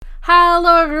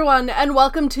Hello everyone, and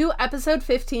welcome to episode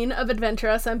 15 of Adventure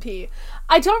SMP.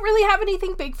 I don't really have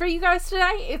anything big for you guys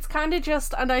today. It's kind of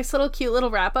just a nice little cute little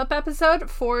wrap-up episode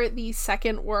for the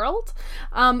second world.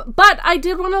 But I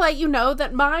did want to let you know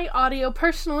that my audio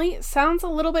personally sounds a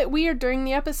little bit weird during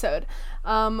the episode.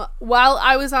 While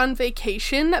I was on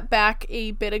vacation back a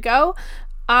bit ago,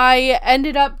 I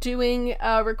ended up doing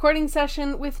a recording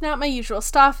session with not my usual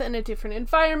stuff in a different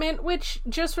environment, which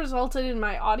just resulted in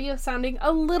my audio sounding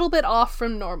a little bit off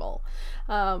from normal.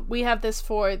 We have this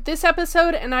for this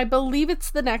episode, and I believe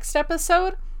it's the next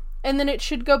episode, and then it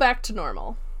should go back to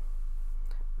normal.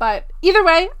 But either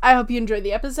way, I hope you enjoyed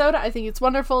the episode. I think it's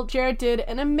wonderful. Jared did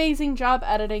an amazing job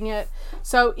editing it,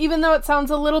 so even though it sounds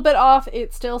a little bit off,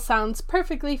 it still sounds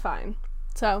perfectly fine.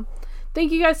 So thank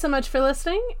you guys so much for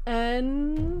listening,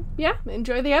 and yeah,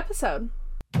 enjoy the episode.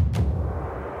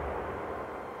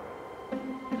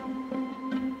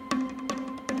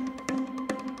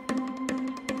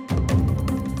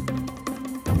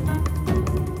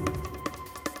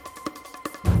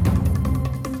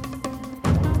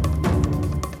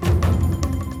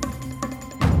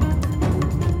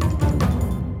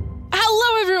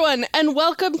 And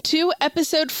welcome to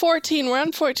episode 14. We're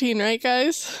on 14, right,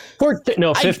 guys?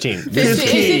 15.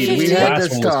 15. We had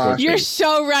this talk. You're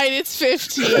so right, it's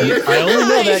 15. I only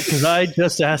know that because I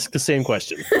just asked the same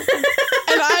question.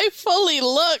 And I fully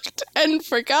looked and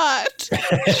forgot.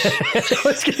 I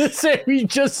was going to say, we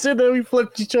just said that we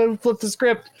flipped the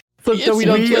script.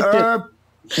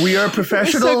 We are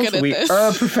professionals. So we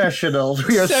are professionals.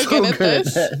 We are so good at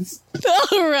this.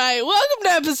 All right. Welcome to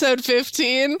episode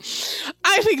 15.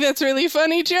 I think that's really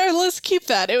funny, Jared. Let's keep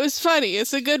that. It was funny.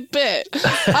 It's a good bit.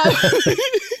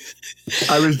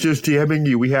 I was just DMing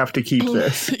you. We have to keep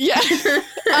this. Yeah.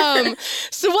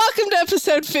 So welcome to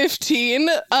episode 15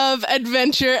 of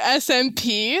Adventure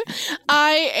SMP.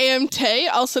 I am Tay,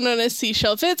 also known as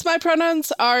Seashell Fitz. My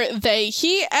pronouns are they,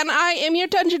 he, and I am your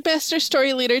Dungeon Master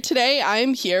story leader today. I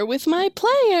am here with my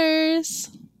players.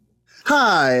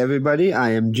 Hi, everybody.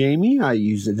 I am Jamie. I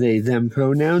use they, them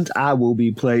pronouns. I will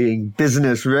be playing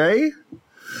Business Ray,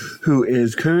 who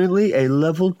is currently a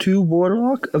level 2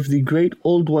 warlock of the Great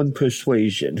Old One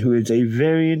Persuasion, who is a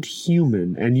variant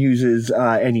human and uses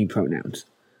any pronouns.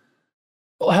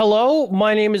 Hello,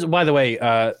 my name is, by the way,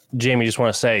 Jamie, just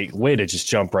want to say, way to just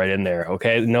jump right in there,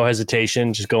 okay? No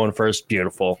hesitation, just going first.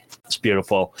 Beautiful. It's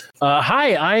beautiful.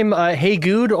 Hi, I'm Hey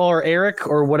Good or Eric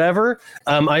or whatever.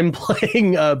 I'm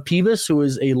playing Peebus, who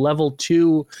is a level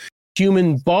 2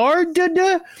 human bard.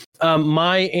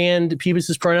 My and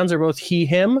Peebus's pronouns are both he,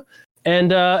 him.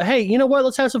 And hey, you know what?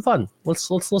 Let's have some fun. Let's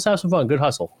have some fun. Good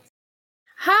hustle.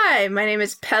 Hi, my name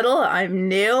is Petal. I'm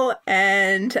new,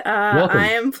 and I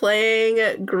am playing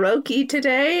Groki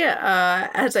today,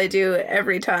 as I do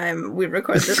every time we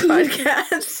record this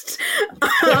podcast.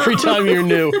 Every time you're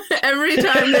new. Every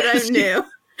time that I'm new.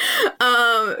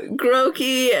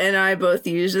 Groki and I both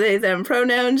use they, them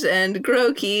pronouns, and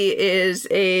Groki is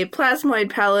a plasmoid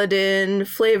paladin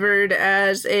flavored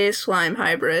as a slime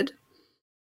hybrid.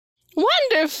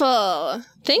 Wonderful!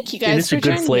 Thank you guys for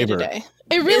joining me today.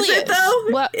 It really is. It though?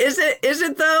 What? Is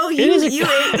it though? You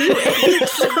ate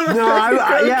some No,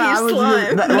 I was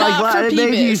slime.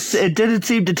 It didn't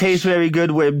seem to taste very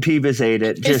good when Peebus ate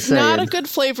it. Just it's saying. Not a good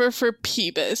flavor for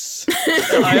Peebus.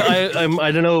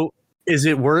 I don't know. Is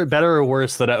it better or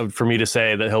worse for me to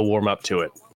say that he'll warm up to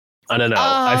it? I don't know.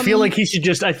 I feel like he should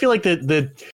just. I feel like the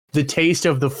taste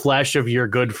of the flesh of your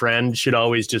good friend should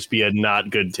always just be a not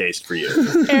good taste for you.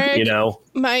 Eric, you know,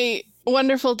 my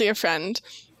wonderful dear friend.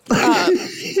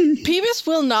 Peebus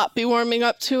will not be warming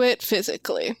up to it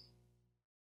physically.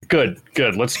 Good.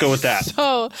 Let's go with that.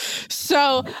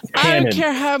 So I don't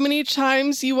care how many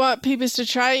times you want Peebus to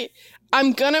try it,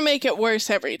 I'm gonna make it worse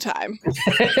every time.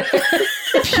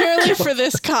 Purely for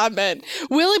this comment.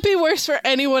 Will it be worse for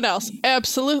anyone else?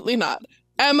 Absolutely not.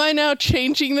 Am I now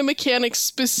changing the mechanics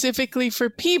specifically for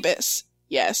Peebus?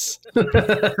 Yes.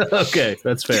 Okay,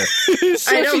 that's fair.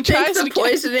 So I don't think the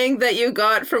poisoning that you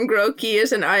got from Groki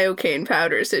is an iocane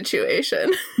powder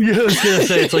situation. Yeah, I was going to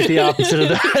say, it's like the opposite of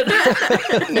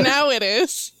that. Now it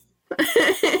is.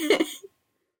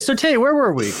 So, Tay, where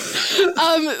were we?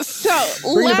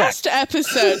 Last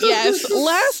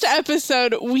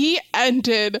episode, we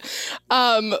ended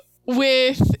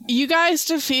with you guys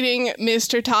defeating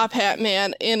Mr. Top Hat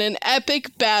Man in an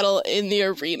epic battle in the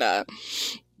arena.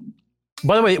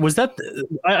 By the way, was that,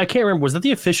 I can't remember, was that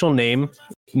the official name,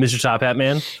 Mr. Top Hat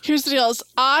Man? Here's the deal, is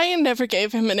I never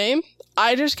gave him a name.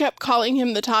 I just kept calling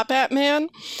him the Top Hat Man,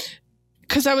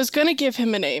 because I was going to give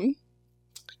him a name.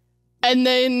 And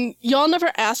then y'all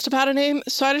never asked about a name,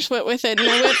 so I just went with it, and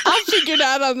I went, I'll figure it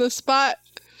out on the spot.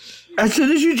 As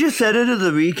soon as you just said it in the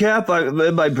recap,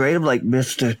 in my brain, I'm like,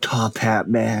 Mr. Top Hat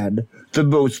Man, the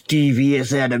most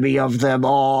devious enemy of them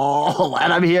all,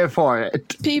 and I'm here for it.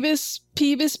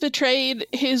 Peebus betrayed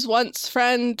his once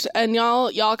friend, and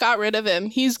y'all got rid of him.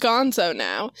 He's gonzo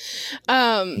now.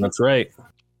 That's right.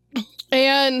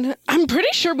 And I'm pretty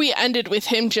sure we ended with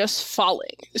him just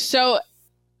falling. So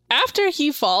after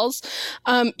he falls,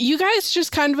 you guys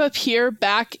just kind of appear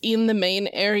back in the main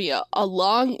area,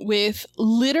 along with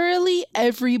literally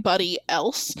everybody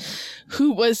else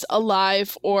who was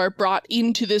alive or brought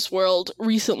into this world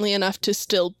recently enough to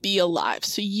still be alive.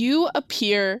 So you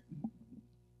appear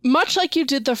much like you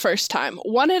did the first time,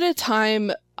 one at a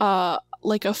time,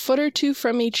 like a foot or two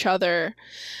from each other,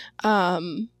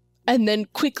 and then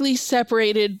quickly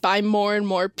separated by more and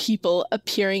more people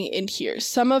appearing in here.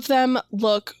 Some of them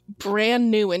look brand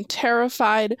new and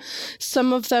terrified.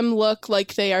 Some of them look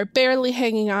like they are barely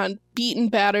hanging on, beaten,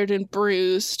 battered, and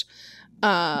bruised.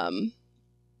 But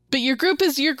your group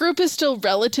is still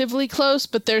relatively close,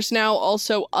 but there's now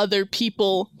also other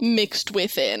people mixed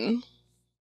within.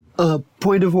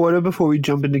 Point of order before we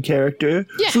jump into character.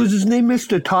 Yeah. So is his name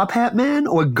Mr. Top Hat Man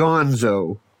or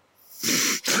Gonzo?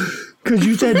 Because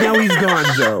you said now he's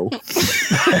Gonzo.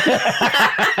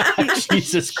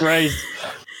 Jesus Christ.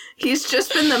 He's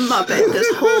just been the Muppet this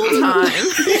whole time.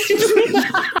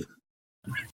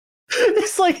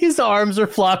 It's like his arms are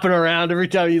flopping around every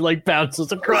time he like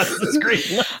bounces across the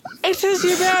screen. It says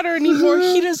you're not anymore.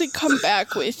 He doesn't come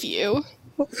back with you.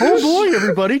 Oh boy,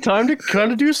 everybody, time to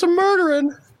kind of do some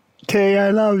murdering. Kay, I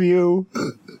love you.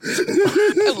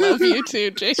 I love you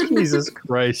too, Jason. Jesus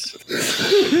Christ.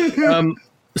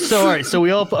 So all right, so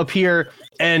we all appear,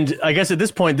 and I guess at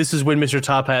this point, this is when Mr.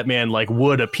 Top Hat Man like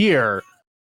would appear,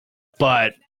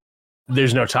 but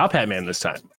there's no Top Hat Man this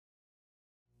time.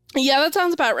 Yeah, that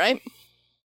sounds about right.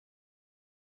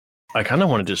 I kind of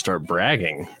wanted to start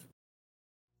bragging.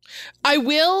 I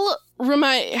will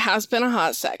remind, it has been a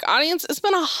hot sec. Audience, it's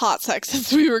been a hot sec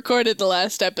since we recorded the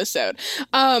last episode.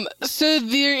 So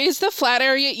there is the flat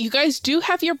area. You guys do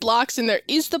have your blocks, and there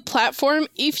is the platform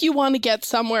if you want to get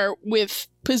somewhere with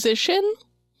position.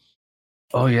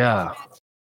 Oh, yeah.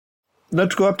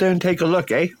 Let's go up there and take a look,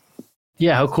 eh?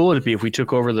 Yeah, how cool would it be if we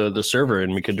took over the server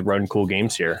and we could run cool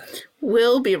games here?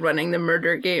 We'll be running the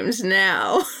murder games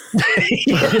now.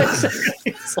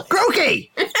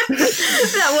 Croaky!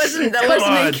 That wasn't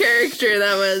in character.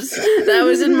 That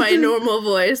was in my normal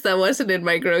voice. That wasn't in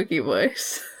my Groki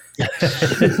voice.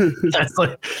 that's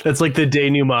like the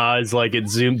denouement is like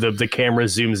the camera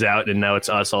zooms out and now it's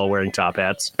us all wearing top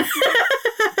hats.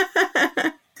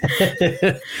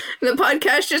 The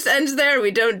podcast just ends there.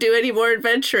 We don't do any more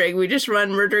adventuring. We just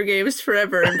run murder games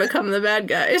forever and become the bad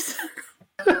guys.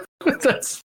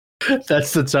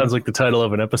 That sounds like the title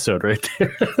of an episode right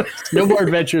there. No more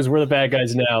adventures. We're the bad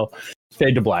guys now.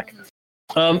 Fade to black.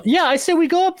 Yeah, I say we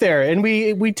go up there and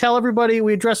we tell everybody,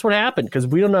 we address what happened, because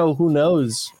we don't know who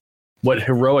knows what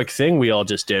heroic thing we all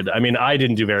just did. I mean, I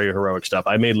didn't do very heroic stuff.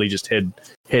 I mainly just hid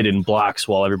in blocks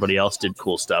while everybody else did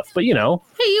cool stuff. But you know,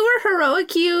 hey, you were heroic.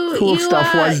 Cool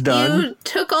stuff was done. You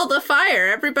took all the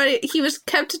fire. He was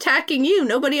kept attacking you.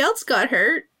 Nobody else got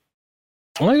hurt.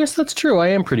 Well, I guess that's true. I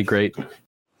am pretty great.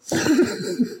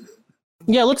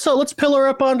 Yeah, let's pillar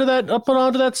up onto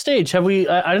that stage. Have we?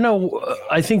 I don't know.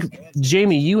 I think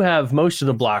Jamie, you have most of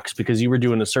the blocks because you were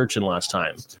doing the searching last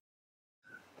time.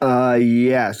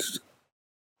 Yes.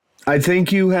 I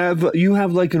think you have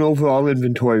like an overall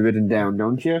inventory written down,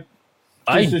 don't you?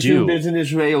 I do.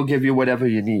 Business Ray will give you whatever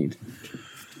you need.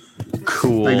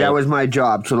 Cool. Like that was my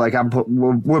job, so like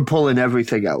we're pulling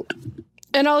everything out.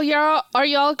 And are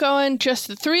y'all going just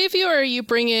the three of you, or are you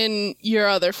bringing your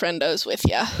other friendos with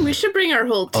you? We should bring our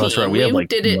whole team. Oh, that's right. We have, like,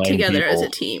 did it together people. as a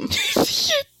team.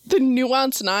 The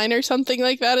Nuance 9 or something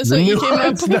like that is what you came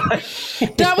up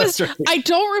with. That was, right. I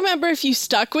don't remember if you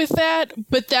stuck with that,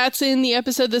 but that's in the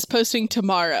episode that's posting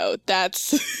tomorrow.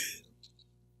 That's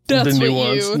the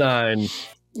Nuance 9.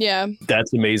 Yeah.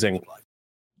 That's amazing.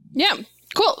 Yeah.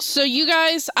 Cool. So you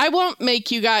guys, I won't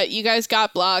make you guys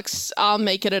got blocks. I'll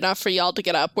make it enough for y'all to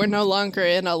get up. We're no longer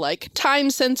in a like time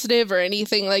sensitive or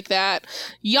anything like that.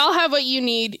 Y'all have what you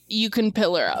need. You can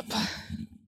pillar up.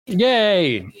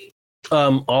 Yay.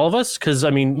 All of us? Because,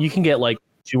 I mean, you can get like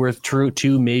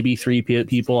two, maybe three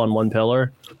people on one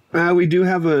pillar. We do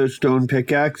have a stone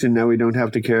pickaxe, and now we don't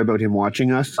have to care about him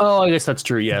watching us. Oh, I guess that's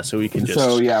true. Yeah, so we can just...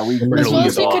 So, yeah, as well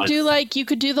as you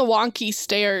could do the wonky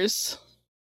stairs.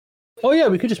 Oh, yeah,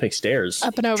 we could just make stairs.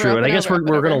 Up and over, true, up and I guess over,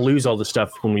 we're going to lose all the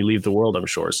stuff when we leave the world, I'm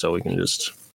sure, so we can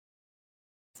just...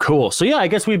 Cool. So, yeah, I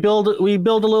guess we build a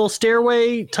little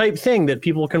stairway type thing that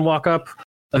people can walk up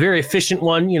a very efficient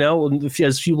one,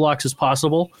 as few blocks as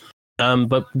possible.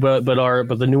 But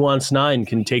the Nuance 9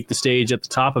 can take the stage at the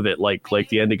top of it, like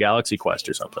the end of Galaxy Quest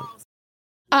or something.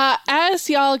 As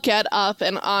y'all get up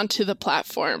and onto the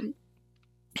platform,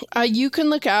 you can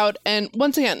look out, and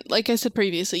once again, like I said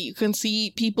previously, you can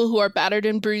see people who are battered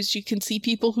and bruised. You can see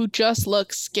people who just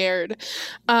look scared.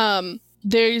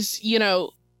 There's,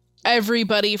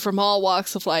 everybody from all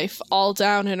walks of life, all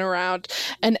down and around.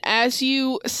 And as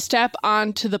you step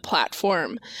onto the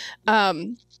platform,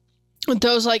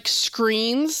 those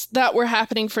screens that were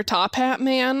happening for Top Hat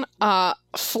Man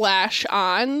flash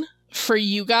on for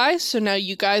you guys. So now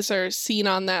you guys are seen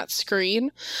on that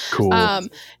screen. Cool.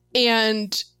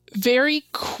 And very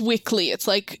quickly, it's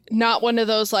not one of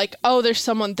those oh, there's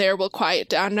someone there, we'll quiet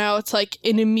down now. It's an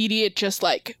immediate just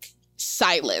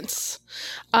silence.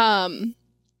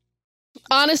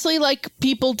 Honestly,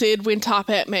 people did when Top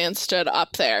Hat Man stood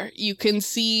up there. You can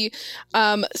see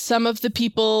some of the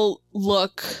people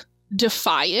look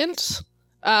defiant,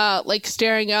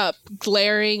 staring up,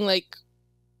 glaring,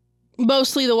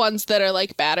 mostly the ones that are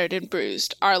battered and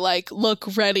bruised are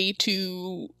look ready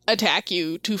to attack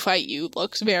you, to fight you,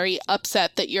 looks very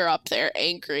upset that you're up there,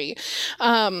 angry.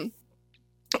 And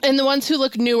the ones who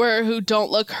look newer, who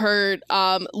don't look hurt,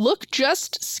 look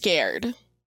just scared.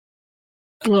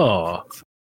 Oh.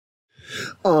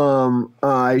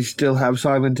 I still have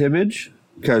Silent Image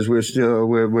because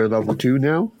we're level 2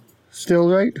 now. Still,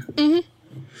 right? Mm-hmm.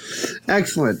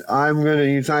 Excellent. I'm going to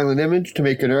use Silent Image to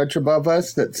make an arch above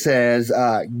us that says,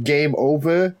 game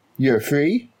over, you're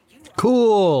free.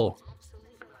 Cool.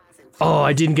 Oh,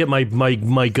 I didn't get my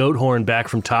goat horn back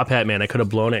from Top Hat Man. I could have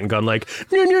blown it and gone no.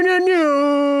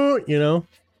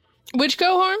 Which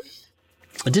goat horn?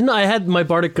 I had my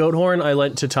bardic goat horn I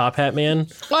lent to Top Hat Man.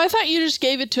 Well, I thought you just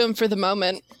gave it to him for the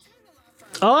moment.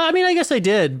 Oh, I mean, I guess I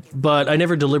did, but I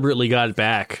never deliberately got it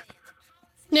back.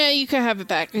 Yeah, you can have it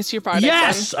back. It's your bardic.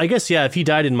 Yes! One. I guess, yeah, if he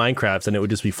died in Minecraft, then it would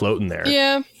just be floating there.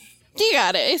 Yeah. You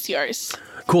got it. It's yours.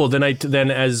 Cool.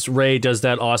 Then as Ray does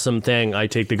that awesome thing, I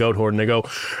take the goat horn and I go,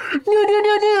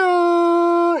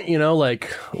 like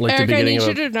Eric, the beginning I need of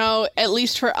you to know, at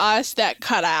least for us, that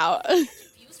cut out.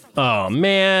 Oh,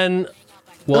 man.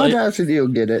 Well, Audacity will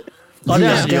get it.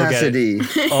 Audacity will get it.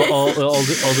 I'll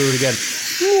do it again.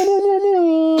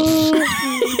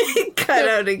 Cut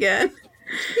out again.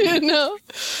 You're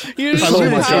just I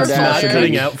love my powerful.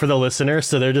 cutting out for the listener,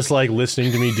 so they're just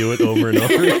listening to me do it over and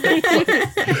over again.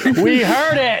 We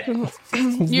heard it.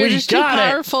 You're just too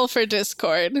powerful for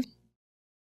Discord.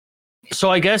 So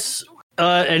I guess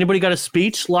anybody got a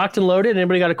speech locked and loaded?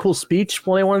 Anybody got a cool speech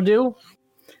what they want to do?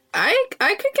 I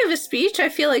could give a speech. I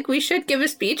feel like we should give a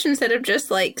speech instead of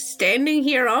just standing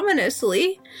here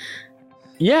ominously.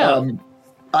 Yeah.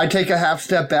 I take a half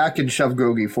step back and shove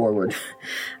Grogi forward.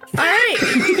 All right,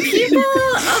 people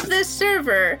of this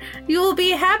server, you will be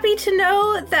happy to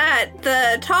know that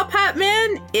the Top Hat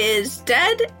Man is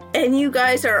dead and you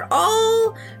guys are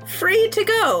all free to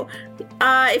go.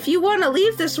 If you want to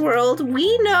leave this world,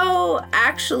 we know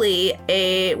actually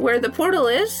where the portal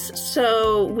is,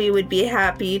 so we would be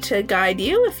happy to guide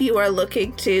you if you are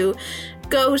looking to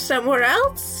go somewhere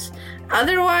else.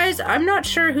 Otherwise, I'm not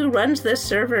sure who runs this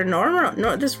server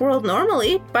this world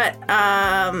normally, but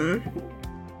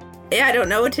yeah, I don't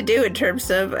know what to do in terms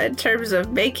of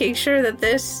making sure that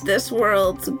this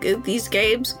world, these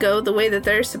games go the way that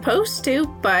they're supposed to.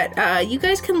 But you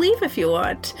guys can leave if you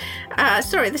want.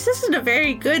 Sorry, this isn't a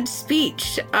very good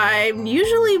speech. I'm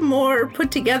usually more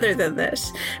put together than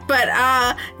this. But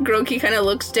Groki kind of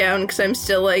looks down because I'm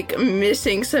still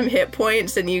missing some hit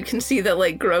points, and you can see that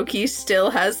Groki still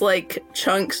has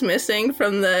chunks missing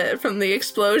from the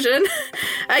explosion.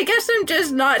 I guess I'm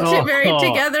just not very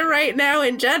together right now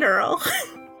in general.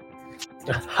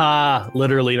 Ha!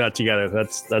 Literally not together.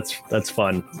 That's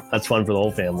fun. That's fun for the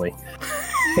whole family.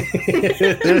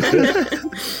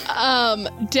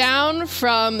 Down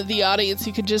from the audience,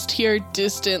 you could just hear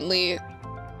distantly.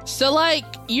 So,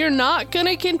 you're not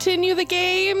gonna continue the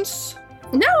games?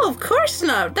 No, of course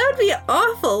not. That would be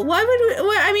awful. Why would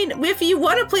we? I mean, if you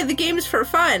want to play the games for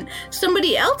fun,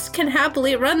 somebody else can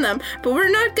happily run them. But we're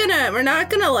not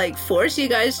gonna force you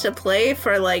guys to play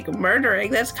for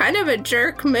murdering. That's kind of a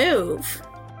jerk move.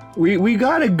 We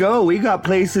gotta go. We got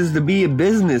places to be in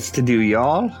business to do,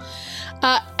 y'all.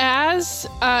 As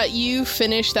you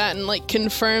finish that and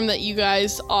confirm that you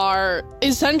guys are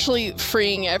essentially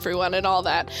freeing everyone and all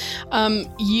that,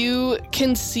 you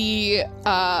can see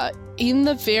in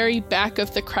the very back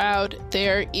of the crowd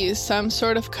there is some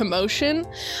sort of commotion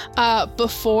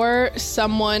before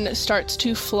someone starts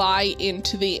to fly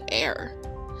into the air.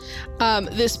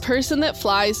 This person that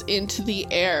flies into the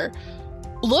air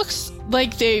looks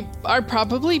like they are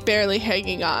probably barely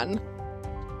hanging on.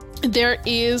 There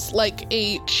is like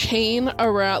a chain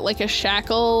around, like a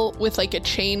shackle with like a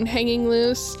chain hanging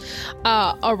loose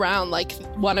around like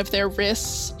one of their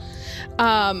wrists.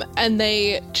 And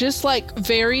they just like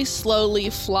very slowly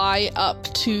fly up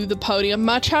to the podium,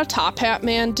 much how Top Hat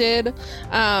Man did.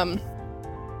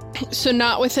 So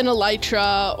not with an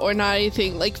elytra or not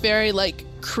anything, like very like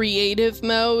creative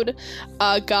mode,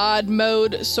 god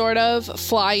mode sort of,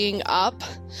 flying up.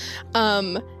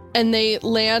 And they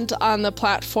land on the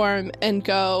platform and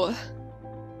go,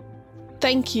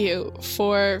 "Thank you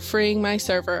for freeing my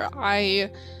server. I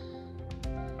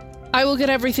will get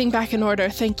everything back in order.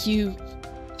 Thank you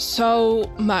so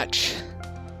much.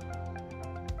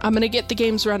 I'm gonna get the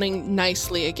games running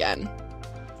nicely again.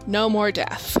 No more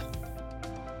death."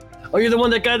 Oh, you're the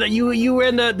one that got that you were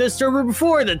in the server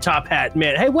before the Top Hat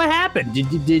Man. Hey, what happened?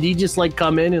 Did he just like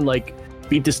come in and like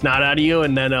beat the snot out of you,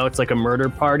 and then it's like a murder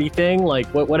party thing? Like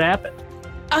what happened?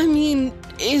 I mean,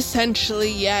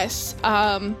 essentially, yes.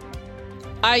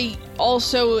 I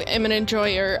also am an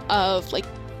enjoyer of like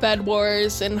Bed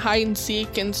Wars and hide and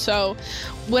seek, and so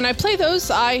when I play those,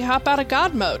 I hop out of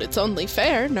God mode. It's only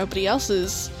fair. Nobody else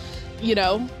is,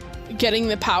 getting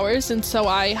the powers, and so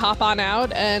I hop on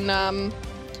out, and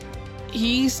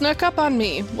he snuck up on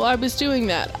me while I was doing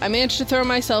that. I managed to throw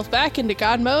myself back into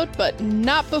God mode, but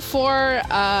not before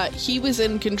he was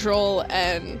in control,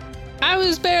 and I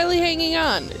was barely hanging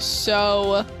on.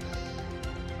 So,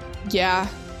 yeah,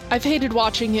 I've hated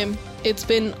watching him. It's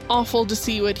been awful to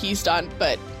see what he's done,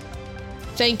 but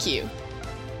thank you.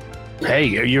 Hey,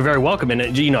 you're very welcome. And,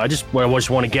 I just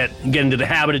want to get into the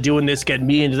habit of doing this, get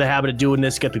me into the habit of doing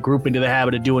this, get the group into the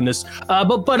habit of doing this.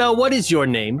 But what is your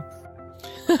name?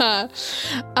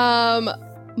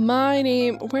 My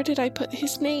name, where did I put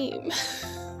his name?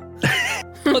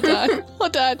 Hold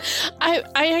on.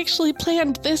 I actually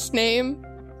planned this name.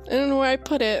 I don't know where I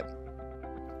put it.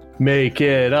 Make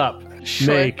it up.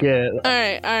 Sure. Make it. All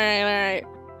right.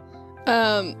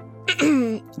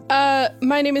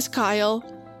 My name is Kyle.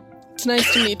 It's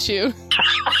nice to meet you.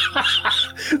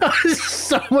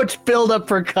 So much build up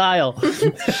for Kyle.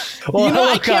 Well,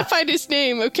 I can't find his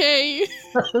name, okay?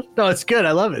 No, it's good.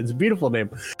 I love it. It's a beautiful name.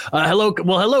 Hello,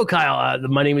 Kyle.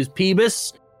 My name is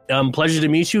Peebus. Pleasure to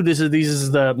meet you. This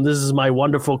is my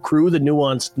wonderful crew, the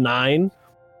Nuanced Nine.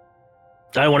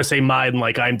 I don't want to say mine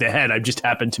like I'm the head. I just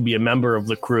happen to be a member of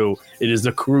the crew. It is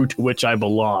the crew to which I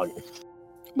belong.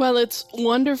 Well, it's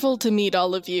wonderful to meet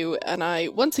all of you, and I,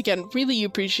 once again, really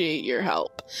appreciate your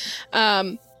help.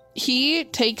 He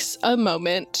takes a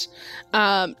moment,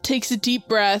 takes a deep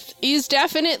breath, is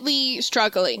definitely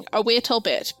struggling a little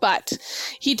bit, but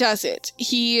he does it.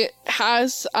 He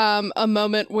has a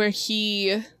moment where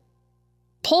he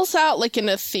pulls out like an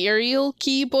ethereal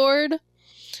keyboard.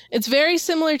 It's very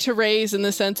similar to Ray's in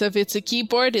the sense of it's a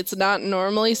keyboard. It's not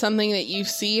normally something that you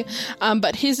see,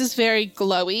 but his is very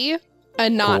glowy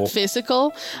and not cool.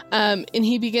 Physical. And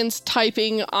he begins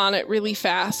typing on it really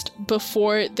fast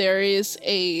before there is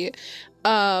a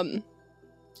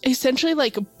essentially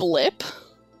like a blip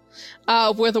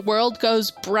where the world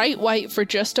goes bright white for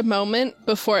just a moment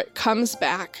before it comes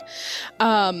back.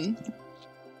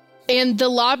 And the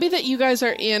lobby that you guys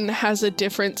are in has a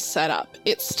different setup.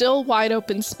 It's still wide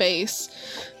open space.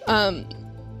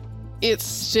 It's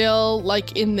still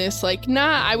like in this like,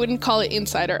 I wouldn't call it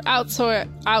inside or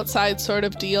outside sort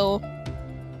of deal.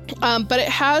 But it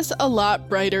has a lot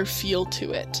brighter feel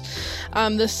to it.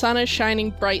 The sun is shining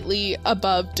brightly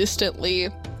above distantly.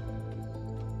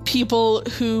 People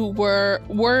who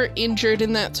were injured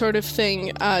in that sort of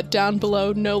thing down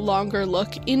below no longer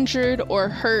look injured or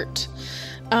hurt.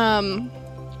 And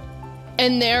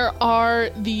there are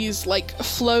these like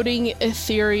floating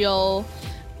ethereal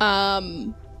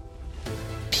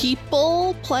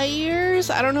people players.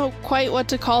 I don't know quite what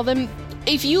to call them.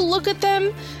 If you look at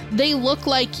them, they look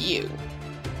like you.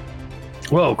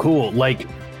 Whoa, cool. Like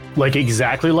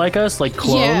exactly like us? Like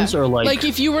clones? Or like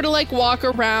if you were to like walk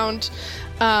around,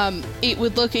 it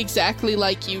would look exactly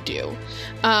like you do.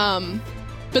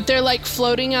 But they're like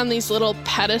floating on these little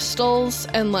pedestals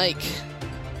and like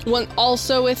one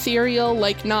also ethereal,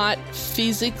 like not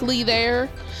physically there.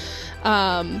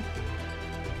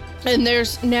 And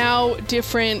there's now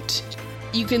different,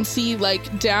 you can see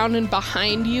like down and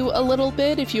behind you a little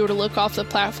bit. If you were to look off the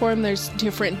platform, there's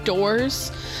different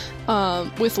doors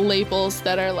with labels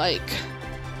that are like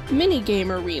minigame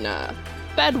arena,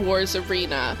 Bed Wars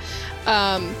arena.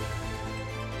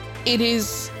 It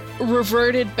is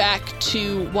reverted back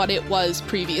to what it was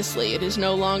previously. It is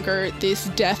no longer this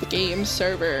death game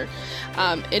server.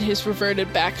 It has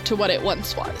reverted back to what it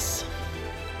once was.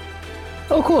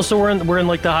 Oh, cool. So we're in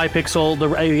like the Hypixel,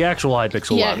 the actual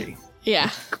Hypixel lobby.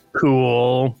 Yeah.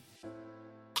 Cool.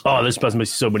 Oh, this must be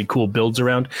so many cool builds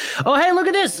around. Oh, hey, look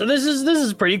at this. This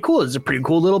is pretty cool. It's a pretty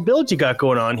cool little build you got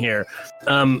going on here.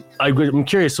 I'm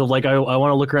curious. So, like, I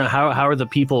want to look around. How are the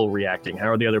people reacting? How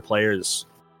are the other players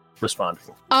responding?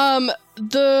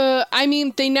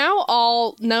 They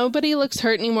now nobody looks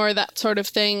hurt anymore, that sort of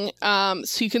thing.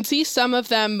 So you can see some of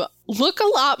them look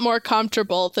a lot more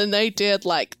comfortable than they did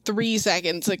like 3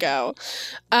 seconds ago.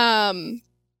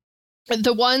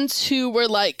 The ones who were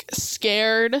like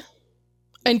scared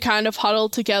and kind of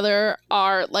huddled together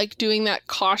are like doing that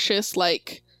cautious,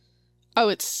 like, oh,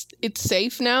 it's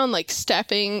safe now, and like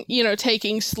stepping,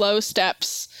 taking slow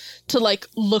steps to like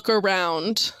look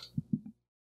around.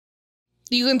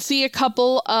 You can see a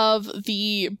couple of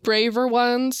the braver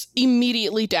ones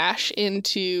immediately dash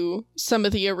into some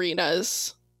of the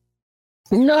arenas.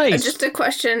 Nice. Just a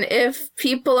question, if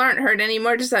people aren't hurt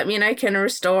anymore, does that mean I can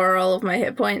restore all of my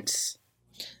hit points?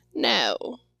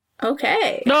 No.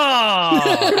 Okay. Oh!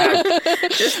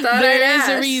 Just thought There I'd is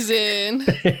ask. a reason.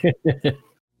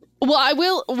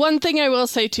 Well, one thing I will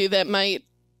say too that might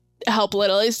help a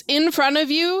little is in front of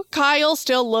you, Kyle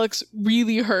still looks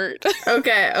really hurt.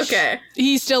 Okay.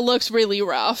 He still looks really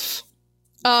rough.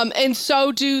 And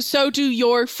so do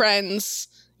your friends.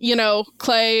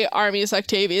 Clay, Armies,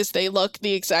 Octavius, they look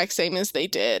the exact same as they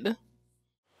did.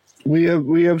 We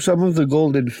have some of the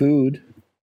golden food.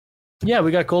 Yeah,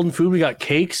 we got golden food. We got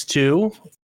cakes too.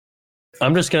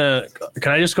 Can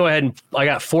I just go ahead and I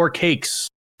got 4 cakes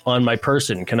on my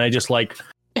person. Can I just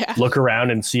look around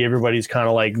and see everybody's kind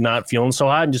of like not feeling so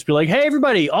hot and just be like, hey,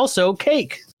 everybody, also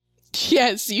cake.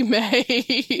 Yes, you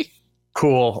may.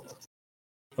 Cool.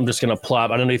 I'm just going to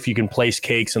plop. I don't know if you can place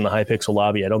cakes in the Hypixel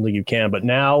lobby. I don't think you can, but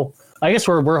now I guess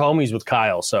we're homies with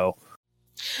Kyle. So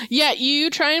yeah, you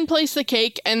try and place the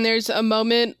cake and there's a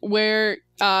moment where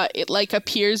it like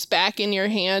appears back in your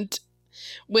hand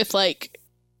with like,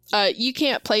 you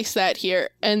can't place that here.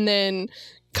 And then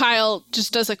Kyle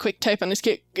just does a quick type on his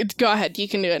cake. Go ahead, you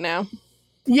can do it now.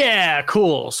 Yeah,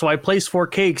 cool. So I place 4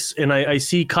 cakes and I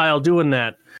see Kyle doing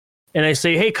that. And I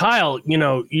say, hey, Kyle, you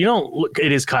don't look,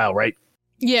 it is Kyle, right?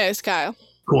 Yeah, it's Kyle.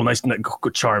 Cool, nice,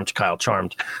 charmed, Kyle,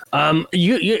 charmed. I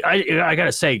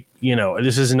gotta say,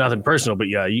 this isn't nothing personal, but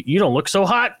yeah, you don't look so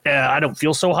hot. I don't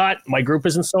feel so hot. My group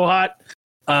isn't so hot.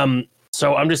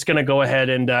 So I'm just gonna go ahead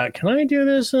and can I do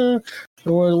this?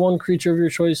 One creature of your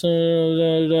choice.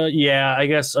 Yeah, I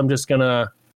guess I'm just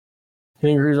gonna.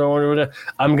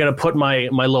 I'm gonna put my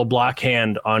little block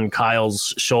hand on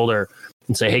Kyle's shoulder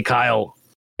and say, "Hey, Kyle,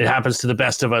 it happens to the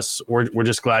best of us. We're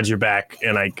just glad you're back."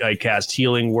 And I cast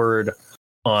Healing Word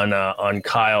on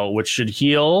Kyle, which should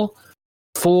heal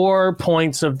 4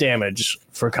 points of damage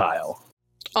for Kyle.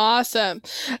 Awesome.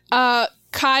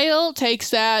 Kyle takes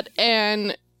that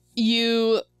and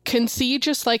you can see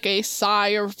just like a sigh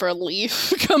of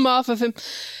relief come off of him.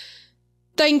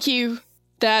 Thank you.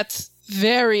 That's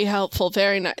very helpful.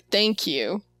 Very nice. Thank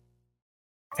you.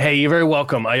 Hey, you're very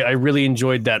welcome. I really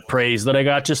enjoyed that praise that I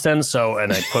got just then.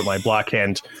 And I put my block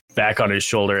hand back on his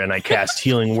shoulder and I cast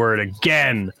Healing Word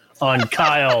again on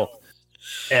Kyle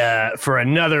for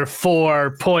another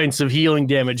 4 points of healing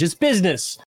damage. It's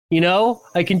business.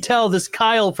 I can tell this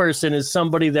Kyle person is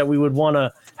somebody that we would want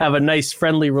to have a nice,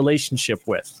 friendly relationship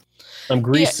with. I'm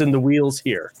greasing the wheels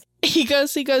here. He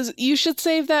goes, you should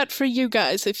save that for you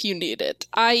guys if you need it.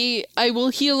 I will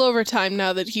heal over time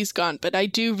now that he's gone, but I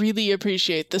do really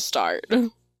appreciate the start.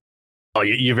 Oh,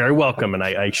 you're very welcome. And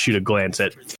I shoot a glance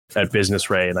at Business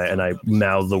Ray and I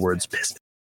mouth the words business.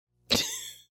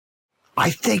 I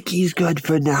think he's good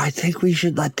for now. I think we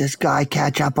should let this guy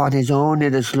catch up on his own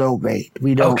at a slow rate.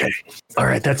 We don't. Okay. All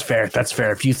right. That's fair. That's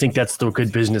fair. If you think that's the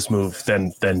good business move,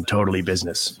 then totally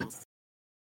business.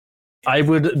 I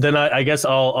would. Then I guess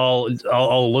I'll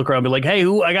look around and be like, hey,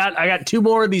 who? I got 2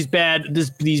 more of these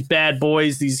bad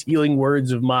boys. These healing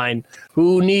words of mine.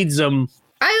 Who needs them?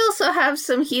 I also have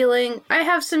some healing. I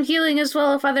have some healing as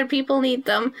well if other people need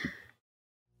them.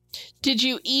 Did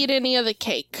you eat any of the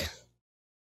cake?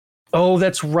 Oh,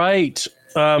 that's right.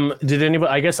 Did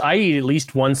anybody? I guess I eat at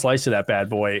least 1 slice of that bad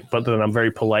boy, but then I'm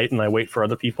very polite and I wait for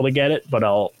other people to get it. But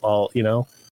I'll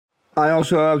I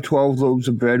also have 12 loaves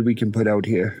of bread we can put out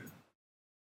here.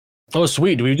 Oh,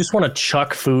 sweet. Do we just want to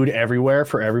chuck food everywhere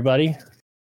for everybody?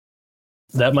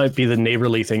 That might be the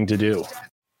neighborly thing to do.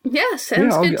 Yeah,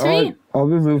 sounds good to me. I'll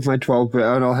remove my 12 bread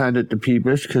and I'll hand it to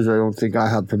Peebish because I don't think I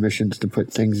have permissions to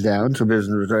put things down. So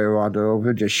Business Ray wander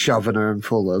over, just shoving her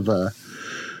full of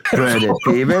bread at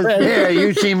Peebish. Yeah,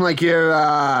 you seem like you're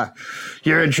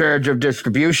in charge of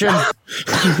distribution.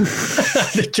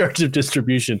 The charge of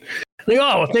distribution. Like,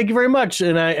 oh, thank you very much.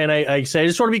 And I say, I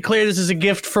just want to be clear, this is a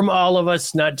gift from all of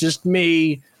us, not just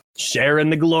me, sharing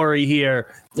the glory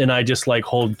here. And I just like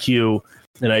hold Q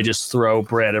and I just throw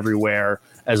bread everywhere,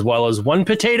 as well as one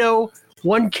potato,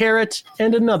 one carrot,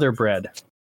 and another bread.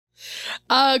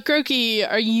 Groki,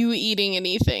 are you eating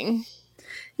anything?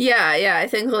 Yeah, I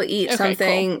think we'll eat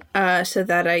something cool. So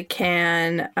that I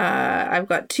can. I've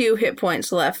got 2 hit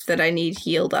points left that I need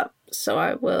healed up, so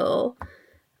I will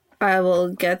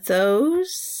get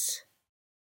those.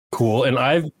 Cool. And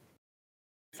I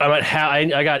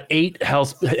got 8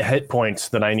 hit points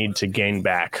that I need to gain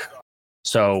back.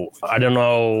 So I don't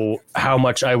know how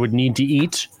much I would need to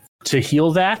eat to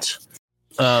heal that.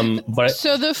 But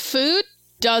so the food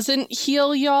doesn't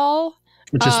heal y'all.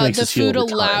 It just makes the us heal food over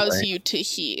time, allows right? you to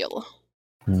heal.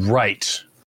 Right.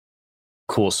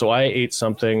 Cool. So I ate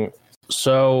something.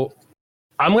 So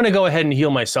I'm going to go ahead and heal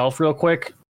myself real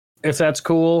quick, if that's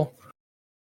cool.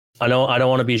 I don't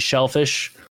want to be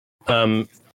shellfish,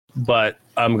 but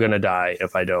I'm going to die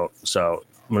if I don't. So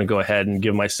I'm going to go ahead and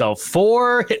give myself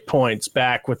 4 hit points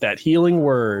back with that healing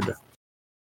word.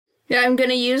 Yeah, I'm going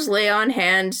to use Lay on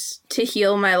Hands to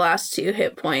heal my last 2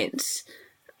 hit points.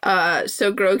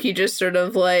 So Groki just sort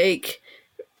of like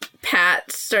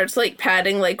starts like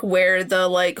patting like where the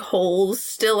like holes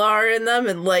still are in them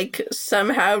and like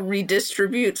somehow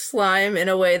redistributes slime in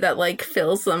a way that like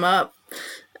fills them up,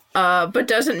 but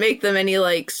doesn't make them any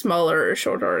like smaller or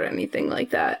shorter or anything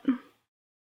like that.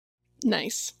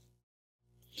 Nice.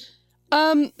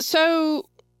 So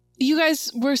you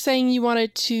guys were saying you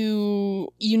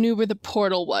knew where the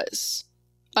portal was.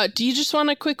 Do you just want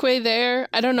a quick way there?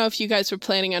 I don't know if you guys were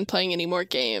planning on playing any more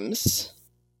games.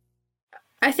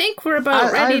 I think we're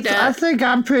about ready to... I think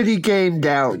I'm pretty gamed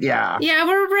out, yeah. Yeah,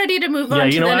 we're ready to move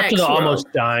on to the next after the world.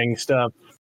 almost dying stuff,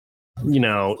 we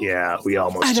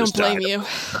almost I don't just blame died. you.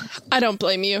 I don't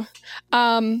blame you.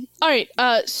 All right,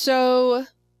 so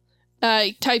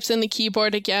he types in the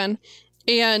keyboard again,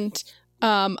 and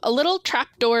a little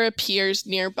trapdoor appears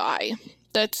nearby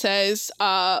that says,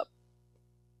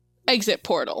 exit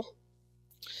portal.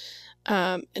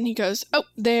 And he goes, oh,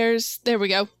 there we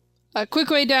go. A quick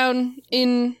way down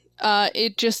in,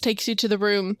 it just takes you to the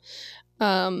room,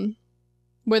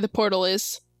 where the portal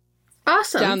is.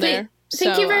 Awesome. Down there.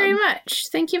 Thank you very much.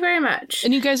 Thank you very much.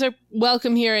 And you guys are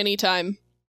welcome here anytime.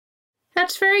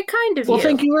 That's very kind of you. Well,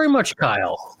 thank you very much,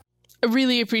 Kyle. I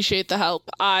really appreciate the help.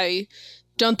 I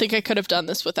don't think I could have done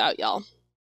this without y'all.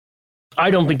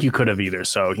 I don't think you could have either,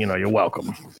 so, you're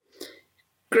welcome.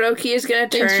 Groki is going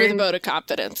to turn... Thanks for the vote of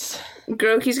confidence.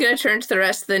 Groki's going to turn to the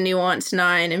rest of the Nuance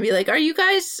 9 and be like, Are you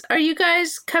guys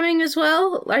coming as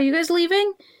well? Are you guys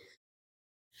leaving?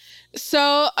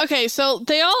 So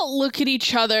they all look at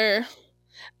each other.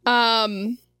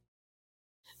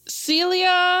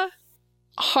 Celia,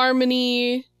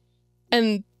 Harmony,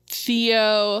 and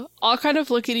Theo all kind of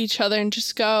look at each other and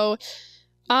just go,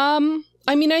 I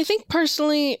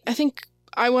think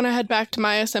I want to head back to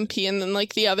my SMP, and then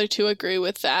like the other 2 agree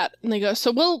with that. And they go,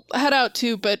 so we'll head out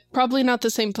too, but probably not the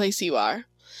same place you are.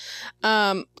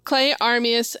 Clay,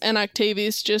 Armius, and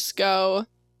Octavius just go,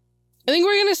 I think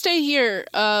we're going to stay here.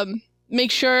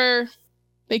 Make sure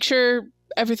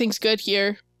everything's good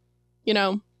here.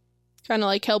 Kind of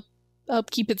like help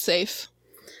keep it safe.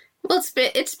 Well,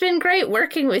 it's been great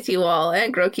working with you all,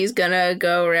 and Groki's gonna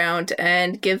go around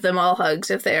and give them all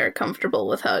hugs if they are comfortable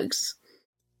with hugs.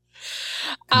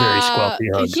 Very squelchy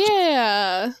hugs.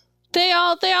 Yeah. They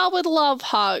all would love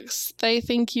hugs. They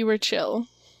think you were chill.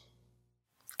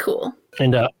 Cool.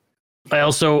 And I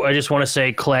just want to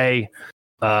say, Clay,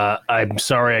 I'm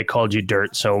sorry I called you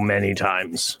dirt so many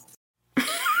times.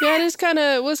 Yeah, it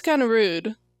was kind of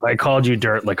rude. I called you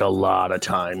dirt like a lot of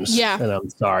times. Yeah. And I'm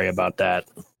sorry about that.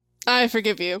 I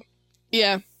forgive you.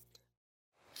 Yeah.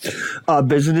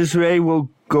 Business Ray will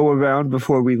go around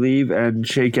before we leave and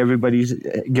give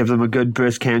them a good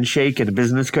brisk handshake and a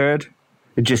business card.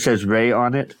 It just says Ray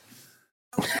on it.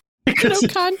 No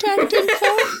contact info.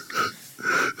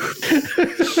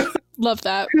 Love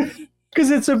that. Because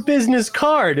it's a business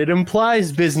card. It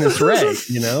implies business Ray,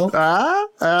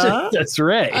 That's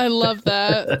Ray. I love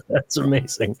that. That's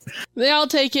amazing. They all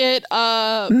take it.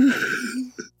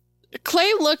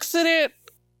 Clay looks at it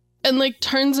and like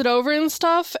turns it over and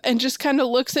stuff and just kind of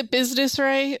looks at Business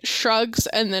Ray, shrugs,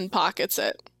 and then pockets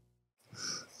it.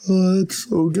 Oh, that's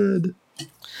so good.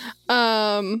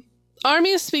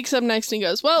 Armius speaks up next and he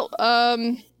goes, well,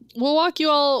 I'll walk you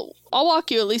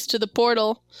at least to the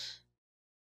portal.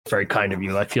 Very kind of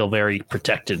you. I feel very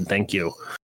protected. Thank you.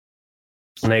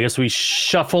 And I guess we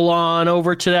shuffle on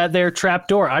over to that there trap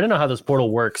door. I don't know how this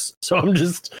portal works, so I'm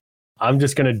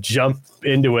just gonna jump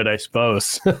into it, I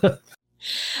suppose.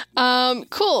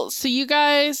 Cool. So you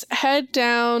guys head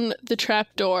down the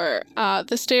trapdoor.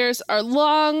 The stairs are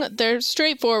long. They're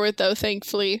straightforward, though,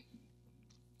 thankfully.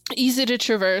 Easy to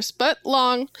traverse, but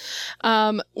long.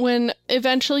 When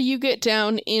eventually you get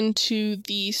down into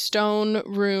the stone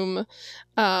room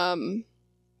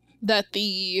that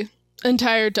the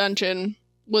entire dungeon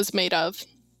was made of.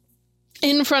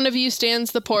 In front of you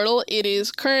stands the portal. It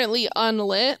is currently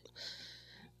unlit.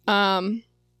 And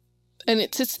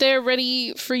it sits there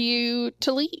ready for you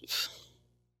to leave.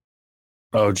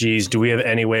 Oh, geez. Do we have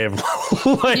any way of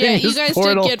lighting Yeah, you this guys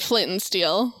portal? did get flint and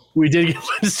steel. We did get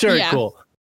flint and steel. Yeah. Cool.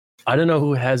 I don't know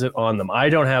who has it on them. I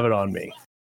don't have it on me.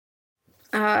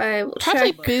 I will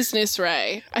Probably check. Business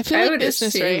Ray. I feel I like would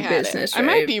Business assume Ray had Business it. I Ray.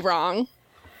 might be wrong.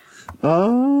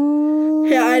 Oh.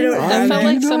 Yeah, I don't That have felt it.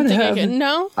 like do not something I have could... it.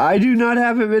 No? I do not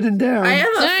have it written down. I have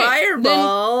a Alright,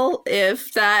 fireball,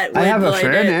 if that would I have a light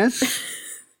it. furnace.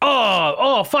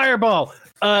 Oh, fireball.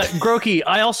 Grokey,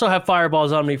 I also have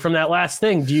fireballs on me from that last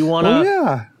thing. Do you want to Oh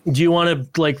yeah. Do you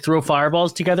want to like throw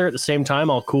fireballs together at the same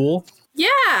time? All cool?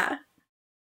 Yeah.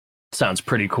 Sounds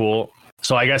pretty cool.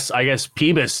 So I guess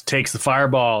Peebus takes the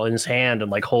fireball in his hand and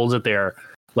like holds it there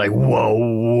like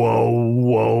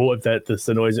whoa, if that's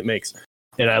the noise it makes.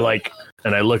 And I look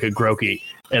at Grokey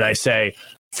and I say,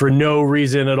 for no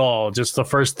reason at all, just the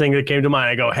first thing that came to mind,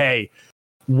 I go, hey,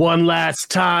 one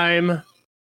last time.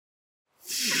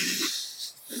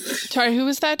 Sorry, who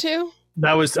was that to?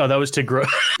 That was to Grokey.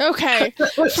 Okay.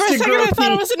 For a second, I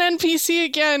thought it was an NPC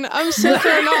again. I'm so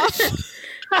thrown off.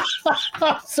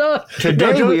 So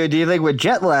Today we are dealing with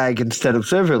jet lag instead of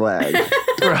server lag.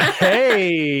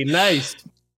 hey, nice.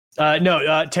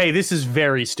 Tay, this is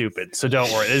very stupid. So don't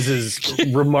worry. This is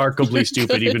remarkably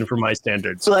stupid, even for my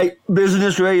standards. Like,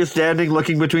 Business Ray is standing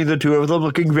looking between the two of them,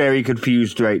 looking very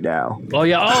confused right now. Oh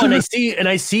yeah. Oh, and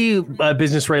I see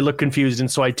Business Ray look confused,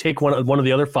 and so I take one of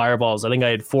the other fireballs. I think I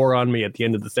had 4 on me at the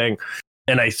end of the thing,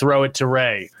 and I throw it to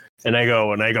Ray, and I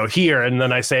go here, and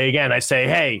then I say,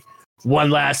 hey, one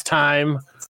last time.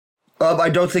 I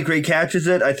don't think Ray catches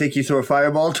it. I think you throw a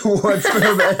fireball towards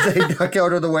them as they duck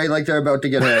out of the way like they're about to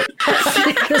get hit.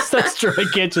 Because that's true. I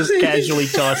can't just casually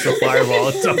toss a fireball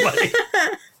at somebody.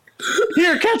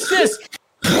 Here, catch this.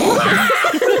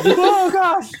 Oh,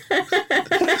 gosh.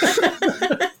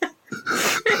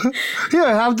 Here,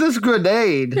 have this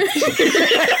grenade.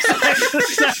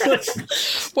 Exactly.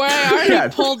 Where I already Yeah.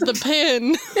 pulled the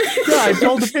pin. Yeah, I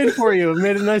pulled the pin for you.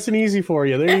 Made it nice and easy for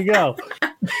you. There you go.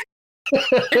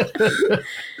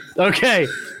 Okay,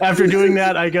 after doing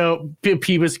that, I go,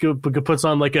 Peebus puts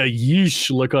on like a yeesh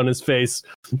look on his face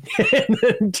and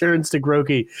then turns to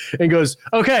Grokey and goes,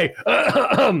 okay,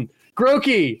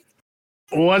 Grokey,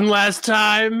 one last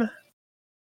time,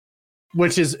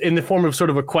 which is in the form of sort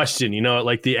of a question,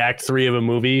 like the act 3 of a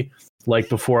movie, like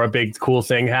before a big cool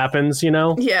thing happens,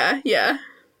 Yeah.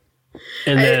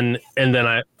 and then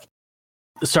I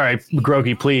sorry,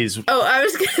 Grokey, please. Oh, I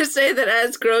was gonna say that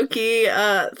as Grokey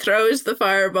throws the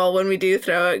fireball, when we do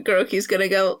throw it, Grokey's gonna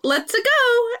go, "Let's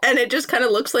go!" And it just kind of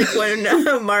looks like when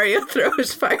Mario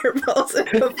throws fireballs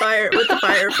at the fire with the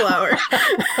fire flower.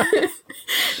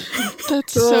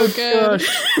 That's so good.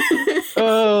 Gosh.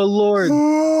 Oh Lord.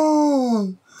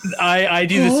 I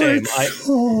do the same.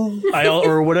 I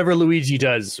or whatever Luigi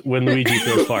does when Luigi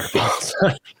throws fireballs.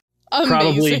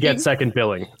 Probably Amazing. get second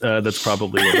billing. That's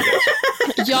probably what it is.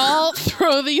 Y'all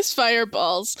throw these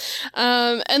fireballs.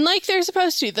 And like they're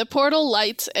supposed to, the portal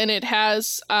lights and it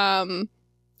has,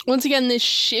 once again, this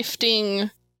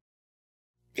shifting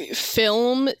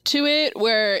film to it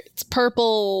where it's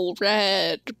purple,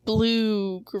 red,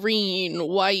 blue, green,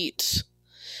 white,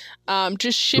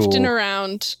 just shifting Cool.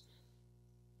 around.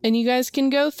 And you guys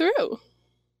can go through.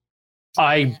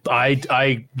 I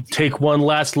take one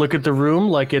last look at the room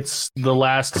like it's the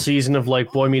last season of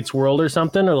like Boy Meets World or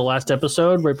something, or the last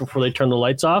episode right before they turn the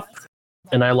lights off,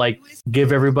 and I like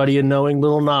give everybody a knowing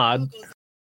little nod,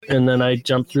 and then I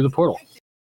jump through the portal.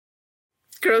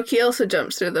 Grokey also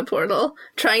jumps through the portal,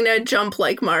 trying to jump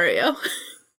like Mario.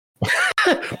 How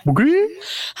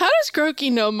does Grokey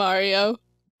know Mario?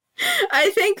 I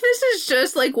think this is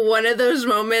just like one of those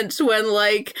moments when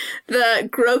like the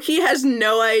Grokey has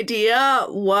no idea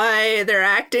why they're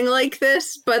acting like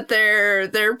this, but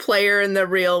their player in the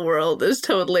real world is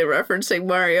totally referencing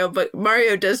Mario, but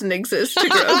Mario doesn't exist to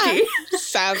Grokey.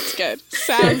 Sounds good.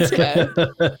 Sounds good.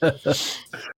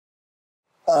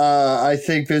 I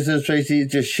think Business Tracy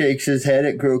just shakes his head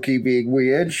at Grokey being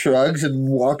weird, shrugs, and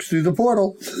walks through the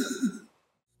portal.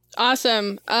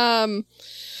 Awesome.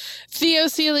 Theo,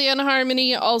 Celia, and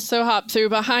Harmony also hop through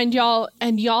behind y'all,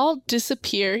 and y'all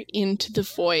disappear into the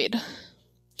void.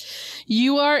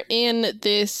 You are in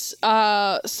this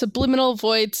subliminal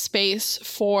void space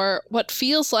for what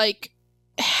feels like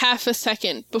half a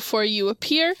second before you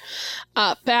appear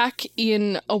back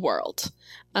in a world.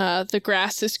 The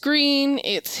grass is green,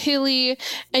 it's hilly,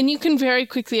 and you can very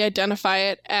quickly identify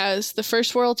it as the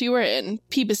first world you were in,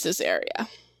 Peebus's area.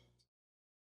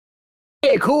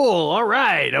 Hey, cool. All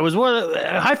right. I was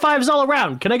high fives all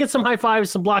around. Can I get some high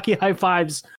fives, some blocky high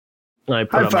fives? And I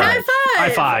put High up five. high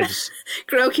fives.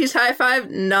 Groki's high five,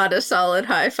 not a solid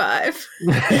high five.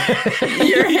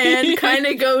 Your hand kind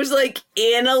of goes like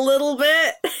in a little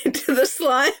bit to the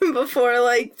slime before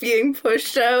like being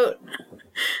pushed out.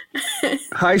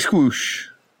 High squoosh.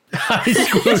 High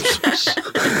squish.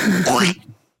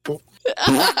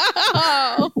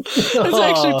 Oh, that's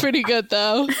actually pretty good,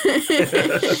 though.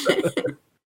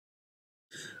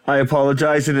 I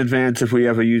apologize in advance if we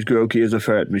ever use Groki as a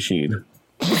fart machine.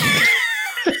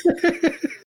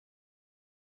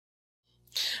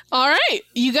 All right,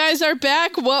 you guys are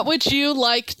back. What would you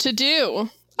like to do?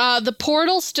 The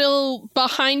portal's still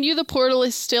behind you. The portal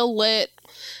is still lit,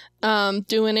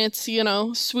 doing its,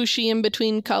 swooshy in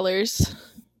between colors.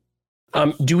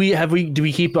 Do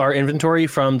we keep our inventory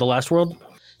from the last world?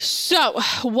 So,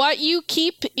 what you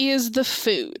keep is the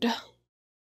food.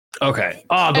 Okay.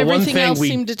 Oh, the Everything one thing else we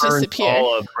seemed to burned disappear.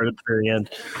 all of right at the very end.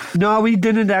 No, we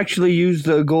didn't actually use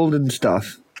the golden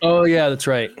stuff. Oh, yeah, that's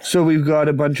right. So we've got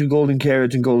a bunch of golden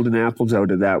carrots and golden apples out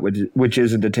of that, which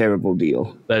isn't a terrible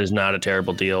deal. That is not a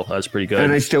terrible deal. That's pretty good.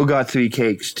 And I still got 3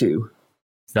 cakes, too.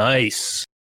 Nice.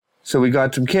 So we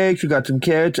got some cakes, we got some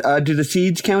carrots. Do the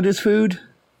seeds count as food?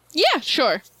 Yeah,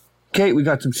 sure. Okay, we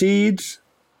got some seeds.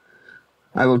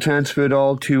 I will transfer it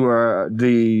all to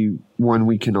the one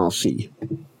we can all see.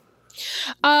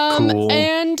 Cool.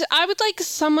 And I would like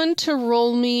someone to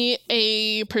roll me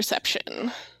a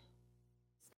perception.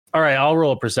 All right, I'll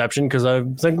roll a perception because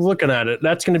I'm looking at it.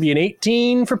 That's going to be an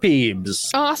 18 for Peebs.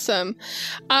 Awesome.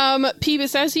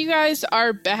 Peebus, as you guys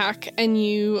are back and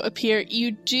you appear,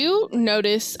 you do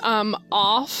notice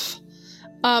off,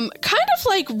 kind of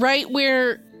like right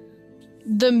where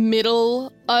the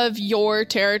middle of your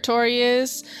territory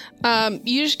is,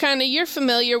 you just you're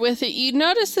familiar with it. You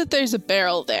notice that there's a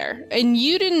barrel there, and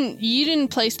you didn't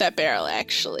place that barrel,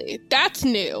 actually. That's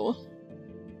new.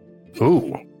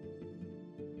 Ooh.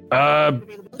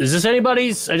 Is this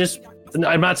anybody's?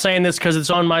 I'm not saying this because it's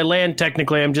on my land,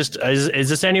 technically. Is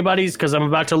this anybody's? Because I'm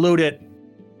about to loot it.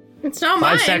 It's not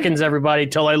mine. 5 seconds, everybody,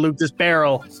 till I loot this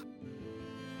barrel.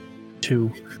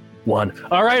 2, 1.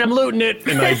 All right, I'm looting it.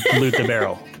 And I loot the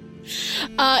barrel.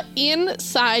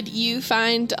 Inside, you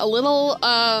find a little,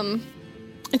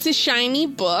 it's a shiny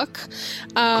book,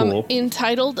 Cool.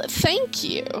 entitled Thank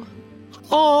You.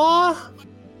 Aw,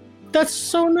 that's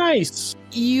so nice.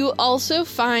 You also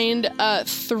find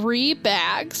 3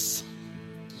 bags.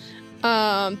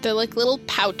 They're like little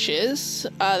pouches,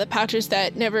 the pouches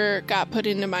that never got put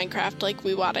into Minecraft like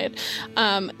we wanted.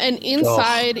 And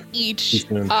inside each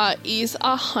is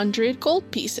 100 gold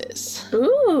pieces.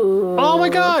 Ooh. Oh my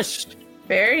gosh.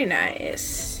 Very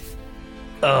nice.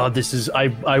 Oh, this is,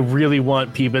 I really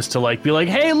want Peebus to be like,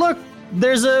 hey, look,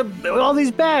 there's all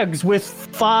these bags with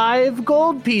 5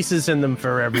 gold pieces in them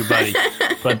for everybody.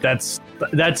 But that's,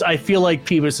 I feel like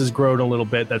Peebus has grown a little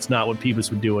bit. That's not what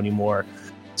Peebus would do anymore.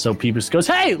 So Peebus goes,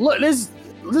 hey, look, this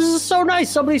is so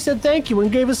nice. Somebody said thank you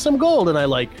and gave us some gold. And I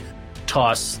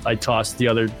toss the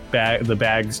other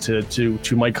bags to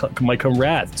my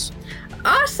comrades.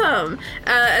 Awesome.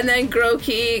 And then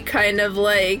Groki kind of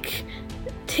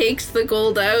takes the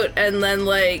gold out and then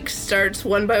starts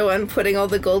one by one putting all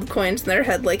the gold coins in their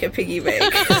head like a piggy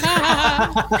bank.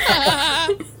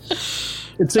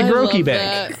 It's a Groki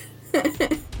bank.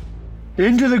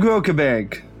 Into the Groki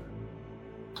bank.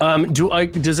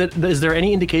 Is there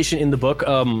any indication in the book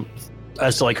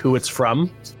as to who it's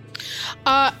from?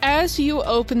 As you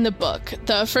open the book,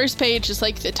 the first page is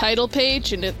the title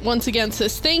page, and it once again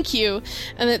says thank you,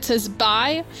 and it says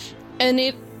bye, and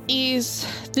it is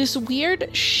this weird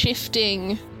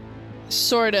shifting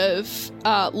sort of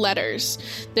letters.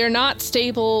 They're not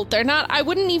stable. I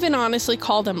wouldn't even honestly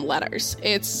call them letters.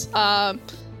 It's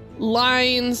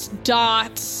lines,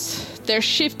 dots. They're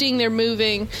shifting, they're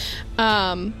moving.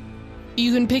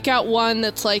 You can pick out one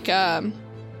that's like a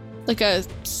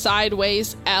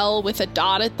sideways L with a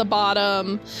dot at the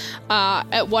bottom.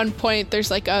 At one point,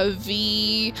 there's a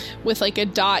V with a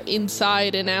dot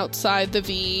inside and outside the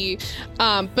V.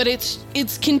 But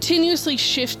it's continuously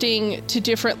shifting to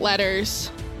different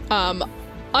letters.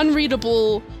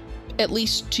 Unreadable, at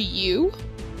least to you.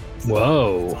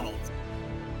 Whoa.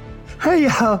 Hey,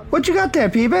 what you got there,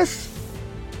 Peebus?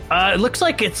 It looks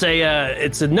like it's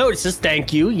a note. It says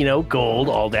thank you, gold,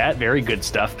 all that, very good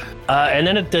stuff. And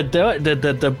then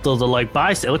the like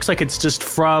buy. It looks like it's just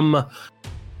from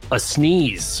a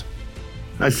sneeze.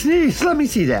 A sneeze. Let me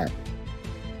see that.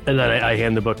 And then I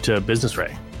hand the book to Business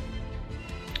Ray.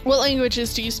 What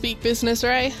languages do you speak, Business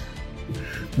Ray?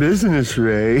 Business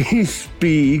Ray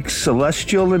speaks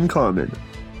Celestial and Common.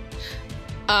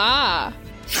 Ah.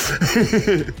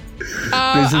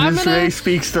 Business Ray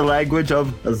speaks the language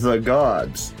of the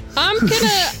gods. I'm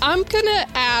gonna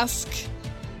ask.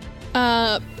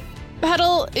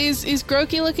 Petal, is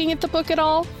Groki looking at the book at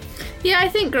all? Yeah, I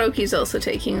think Groki's also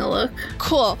taking a look.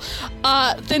 Cool.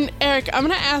 Then Eric, I'm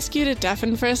gonna ask you to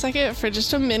deafen for a second for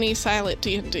just a mini silent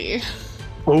D&D.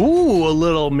 Ooh, a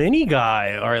little mini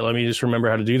guy. All right, let me just remember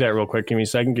how to do that real quick. Give me a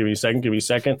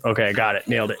second. Okay, I got it.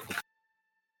 Nailed it.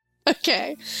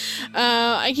 Okay.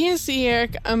 I can't see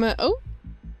Eric. Are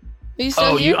you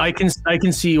still here? I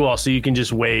can see you all, so you can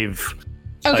just wave.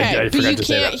 Okay, but you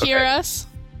can't hear us?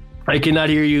 I cannot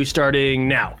hear you starting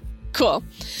now. Cool.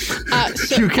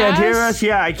 So you can't hear us?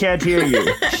 Yeah, I can't hear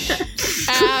you.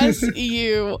 As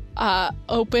you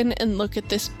open and look at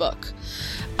this book,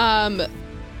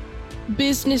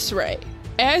 Business Ray,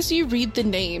 as you read the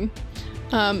name,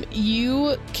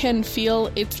 you can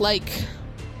feel it's like...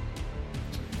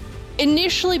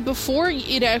 Initially, before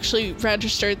it actually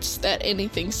registers that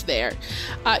anything's there,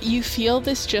 you feel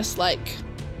this just like...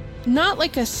 Not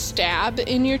like a stab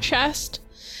in your chest,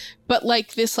 but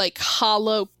like this like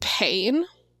hollow pain.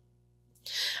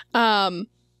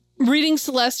 Reading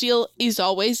Celestial is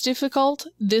always difficult.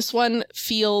 This one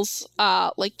feels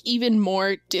like even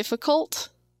more difficult.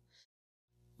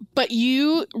 But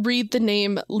you read the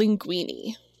name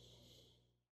Linguini.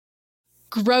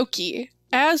 Groki,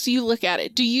 as you look at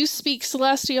it, do you speak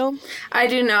Celestial? I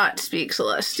do not speak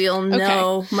Celestial,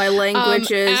 no. Okay. My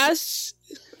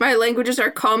languages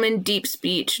are Common, Deep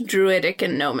Speech, Druidic,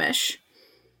 and Gnomish.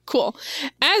 Cool.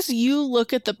 As you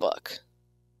look at the book,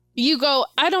 you go,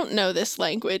 I don't know this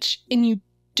language, and you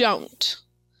don't.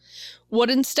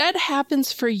 What instead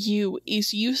happens for you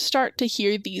is you start to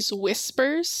hear these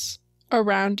whispers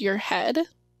around your head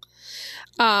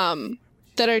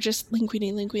that are just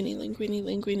linguini, linguini, linguini,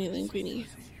 linguini, linguini.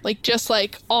 Like, just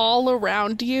like all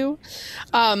around you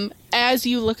as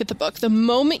you look at the book. The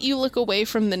moment you look away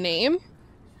from the name,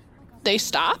 they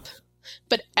stop.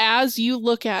 But as you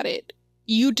look at it,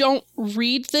 you don't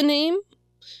read the name,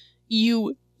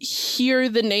 you hear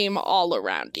the name all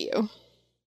around you.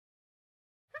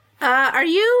 Are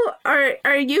you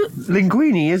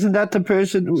Linguini? Isn't that the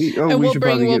person we'll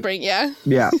bring, yeah.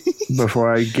 Yeah,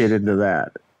 before I get into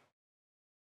that.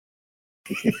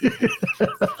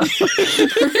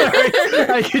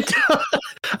 I could tell.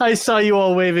 I saw you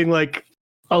all waving like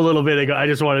a little bit ago. I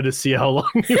just wanted to see how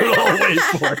long you would all wait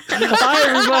for. Hi,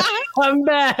 everybody. I'm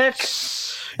back.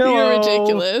 Hello. You're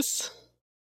ridiculous.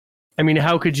 I mean,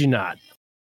 how could you not?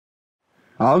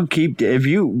 I'll keep... If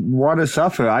you want to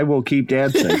suffer, I will keep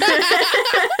dancing.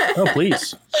 Oh,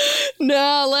 please.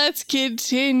 No, let's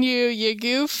continue, you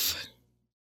goof.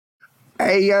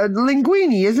 Hey,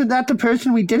 Linguini, isn't that the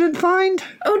person we didn't find?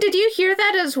 Oh, did you hear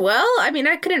that as well? I mean,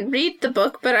 I couldn't read the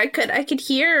book, but I could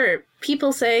hear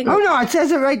people saying... Oh, no, it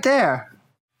says it right there.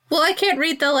 Well, I can't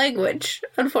read the language,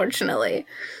 unfortunately.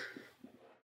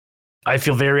 I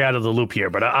feel very out of the loop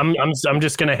here, but I'm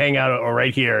just going to hang out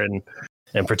right here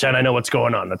and pretend I know what's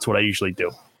going on. That's what I usually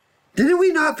do. Didn't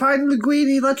we not find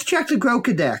Linguini? Let's check the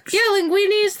Grokadex. Yeah,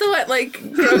 Linguini's the one, like,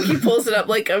 Groki pulls it up,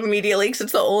 like, immediately, because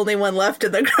it's the only one left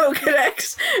in the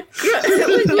Grokadex.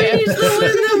 Linguini's the one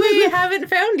that we haven't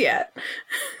found yet.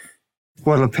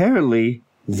 Well, apparently,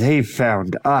 they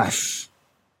found us.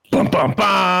 Bum, bum,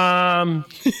 bum!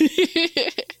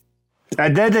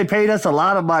 And then they paid us a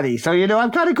lot of money, so,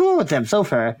 I'm kind of cool with them so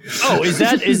far. Oh, was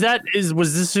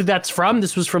this who that's from?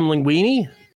 This was from Linguini?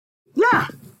 Yeah.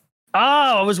 Oh,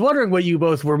 I was wondering what you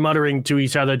both were muttering to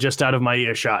each other just out of my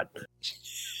earshot.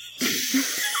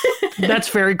 That's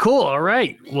very cool. All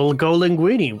right, we'll go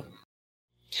Linguini.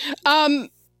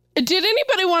 Did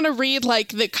anybody want to read, like,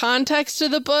 the context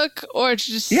of the book, or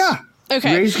just... Yeah.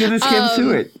 Okay. Ray's gonna skim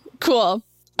through it. Cool.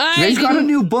 Ray's got a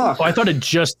new book. Oh, I thought it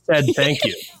just said thank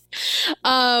you.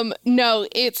 No,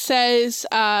 it says,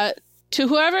 to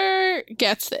whoever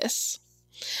gets this,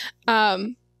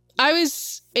 I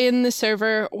was in the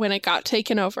server when it got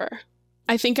taken over.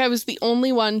 I think I was the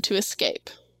only one to escape.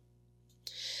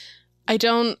 I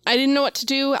didn't know what to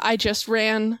do. I just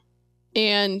ran,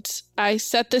 and I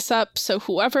set this up so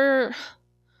whoever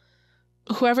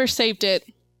saved it,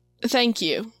 thank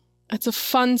you. It's a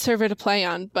fun server to play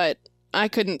on, but I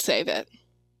couldn't save it.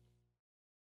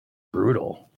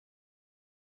 Brutal.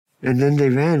 And then they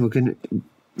ran. We're gonna...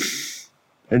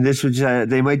 And this was,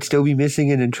 they might still be missing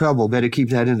and in trouble. Better keep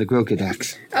that in the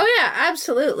Grokedex. Oh yeah,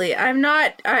 absolutely. I'm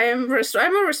a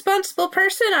responsible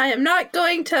person. I am not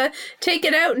going to take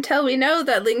it out until we know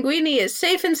that Linguini is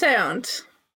safe and sound.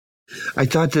 I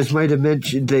thought this might have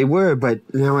mentioned they were, but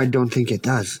now I don't think it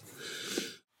does.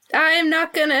 I am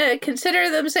not going to consider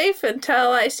them safe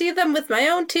until I see them with my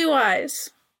own two eyes.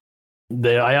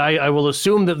 I will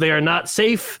assume that they are not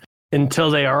safe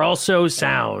until they are also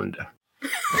sound.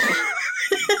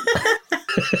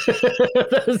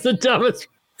 That's the dumbest.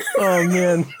 Oh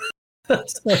man,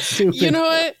 that's so stupid. You know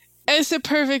what? It's a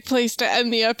perfect place to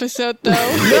end the episode, though.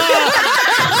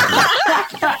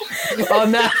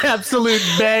 On that absolute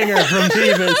banger from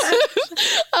Beavis.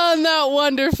 On that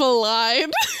wonderful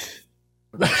line.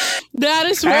 That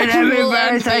is where And we will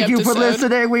everybody, end thank the you for episode.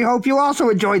 listening. We hope you also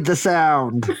enjoyed the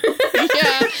sound.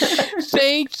 Yeah.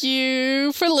 Thank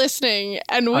you for listening,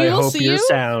 and we I will hope see you're you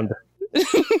sound.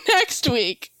 next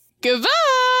week.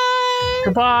 Goodbye.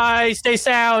 Goodbye. Stay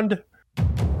sound.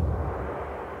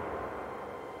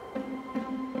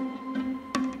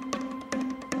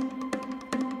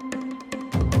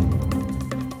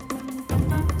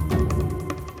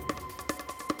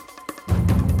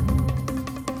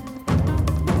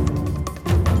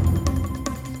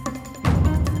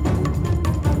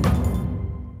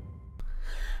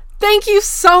 Thank you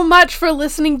so much for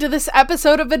listening to this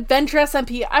episode of Adventure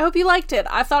SMP. I hope you liked it.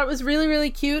 I thought it was really, really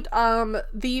cute.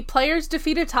 The players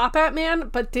defeated Top Hat Man,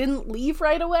 but didn't leave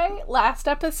right away last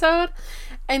episode.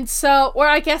 And so, or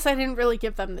I guess I didn't really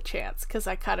give them the chance because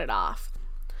I cut it off.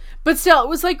 But still, it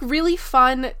was like really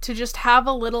fun to just have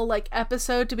a little like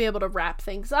episode to be able to wrap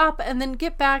things up and then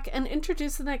get back and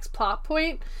introduce the next plot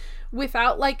point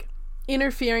without like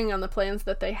interfering on the plans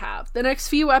that they have. The next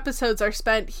few episodes are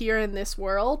spent here in this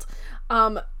world,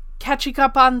 catching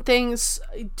up on things,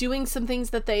 doing some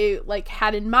things that they like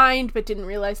had in mind but didn't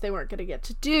realize they weren't going to get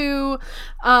to do,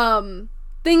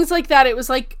 things like that. It was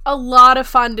like a lot of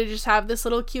fun to just have this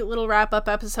little cute little wrap-up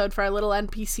episode for our little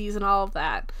NPCs and all of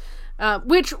that,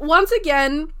 which once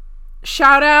again,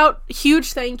 shout out,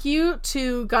 huge thank you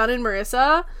to Gunn and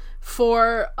Marissa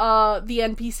for the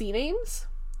NPC names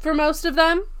for most of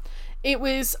them. It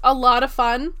was a lot of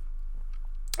fun.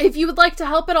 If you would like to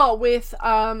help at all with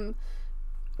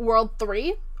World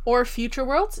 3 or future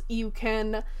worlds, you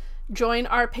can join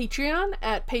our Patreon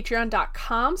at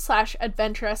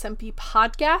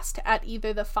patreon.com/AdventureSMPpodcast at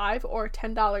either the $5 or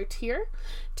 $10 tier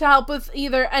to help with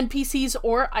either NPCs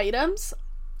or items.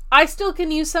 I still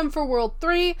can use some for World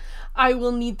 3. I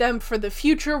will need them for the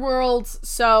future worlds,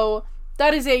 so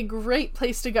that is a great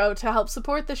place to go to help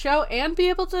support the show and be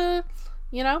able to,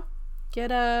 you know, get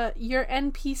your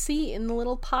NPC in the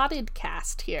little potted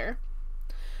cast here.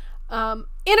 In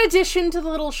addition to the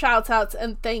little shouts outs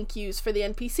and thank yous for the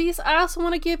NPCs, I also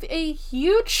want to give a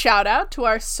huge shout out to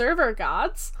our server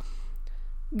gods,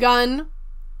 Gunn,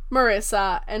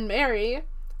 Marissa, and Mary,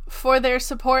 for their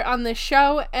support on this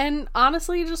show and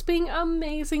honestly just being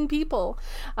amazing people.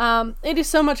 It is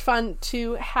so much fun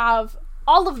to have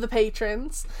all of the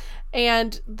patrons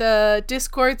and the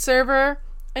Discord server.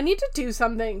 I need to do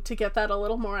something to get that a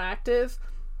little more active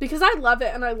because I love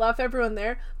it and I love everyone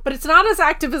there, but it's not as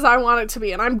active as I want it to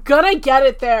be, and I'm gonna get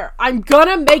it there. I'm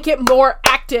gonna make it more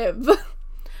active.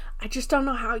 I just don't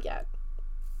know how yet.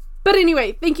 But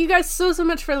anyway, thank you guys so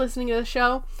much for listening to the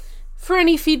show. For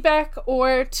any feedback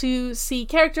or to see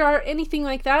character art, anything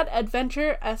like that,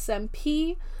 Adventure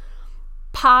SMP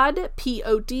Pod,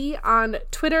 Pod, on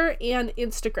Twitter and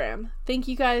Instagram. Thank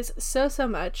you guys so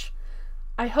much.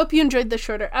 I hope you enjoyed the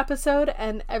shorter episode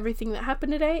and everything that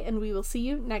happened today, and we will see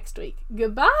you next week.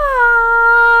 Goodbye!